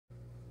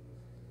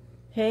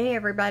Hey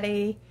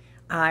everybody,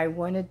 I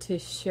wanted to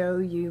show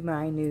you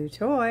my new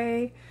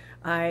toy.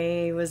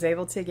 I was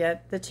able to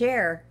get the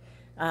chair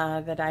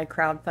that I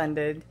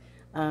crowdfunded,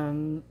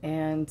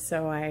 and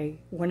so I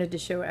wanted to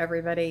show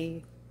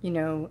everybody, you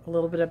know, a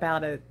little bit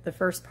about it. The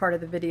first part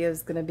of the video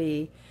is going to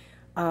be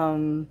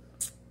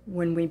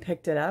when we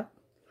picked it up,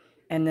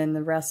 and then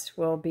the rest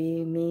will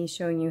be me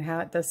showing you how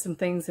it does some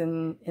things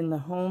in the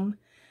home.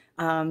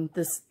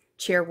 This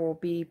chair will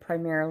be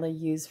primarily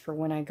used for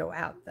when I go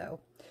out though.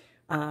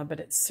 But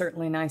it's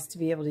certainly nice to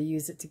be able to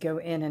use it to go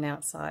in and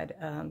outside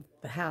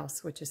the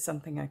house, which is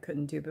something I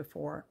couldn't do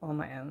before on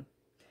my own.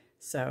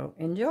 So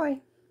enjoy.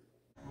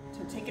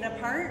 To take it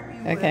apart,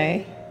 you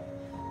would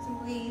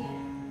simply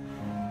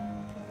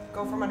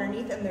go from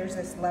underneath, and there's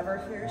this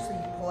lever here, so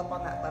you pull up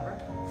on that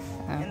lever,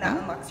 and that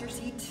unlocks your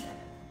seat.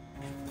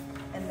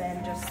 And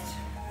then just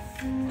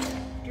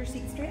put your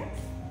seat straight up.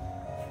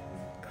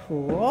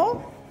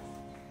 Cool.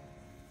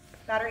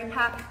 Battery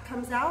pack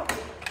comes out.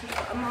 Push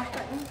the unlock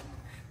button.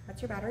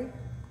 That's your battery.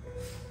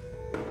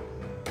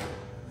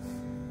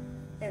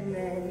 And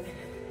then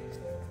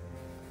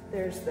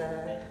there's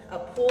a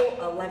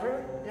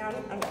lever down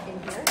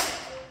in here,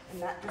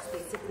 and that just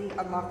basically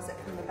unlocks it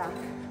from the back.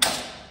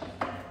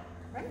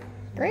 Right?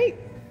 Great.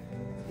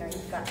 Now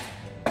you've got.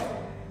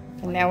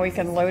 And now we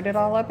can load it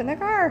all up in the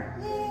car.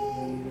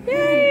 Yay!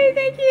 Yay!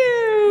 Thank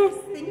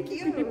you. Thank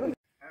you.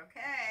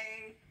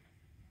 Okay.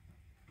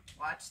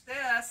 Watch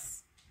this.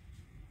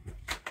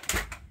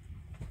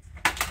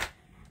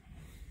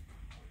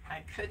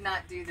 I could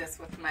not do this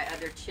with my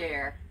other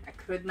chair. I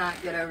could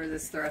not get over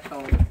this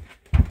threshold.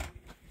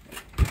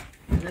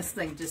 And this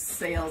thing just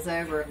sails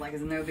over it like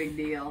it's no big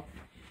deal.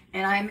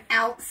 And I'm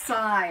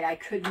outside. I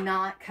could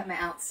not come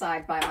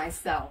outside by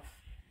myself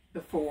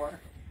before.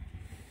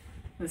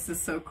 This is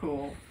so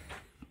cool.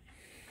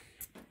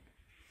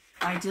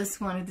 I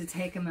just wanted to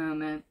take a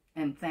moment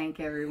and thank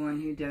everyone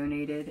who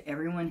donated,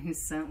 everyone who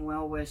sent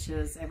well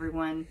wishes,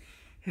 everyone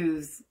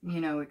who's, you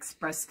know,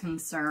 expressed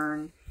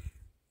concern.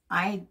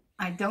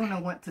 I don't know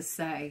what to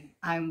say.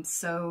 I'm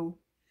so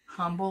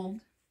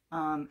humbled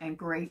and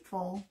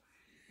grateful,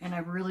 and I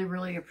really,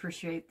 really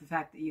appreciate the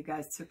fact that you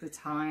guys took the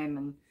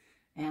time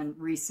and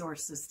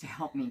resources to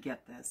help me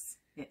get this.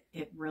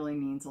 It really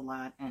means a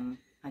lot, and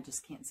I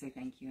just can't say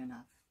thank you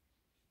enough.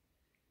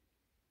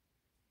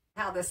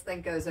 How this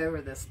thing goes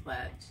over this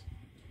ledge.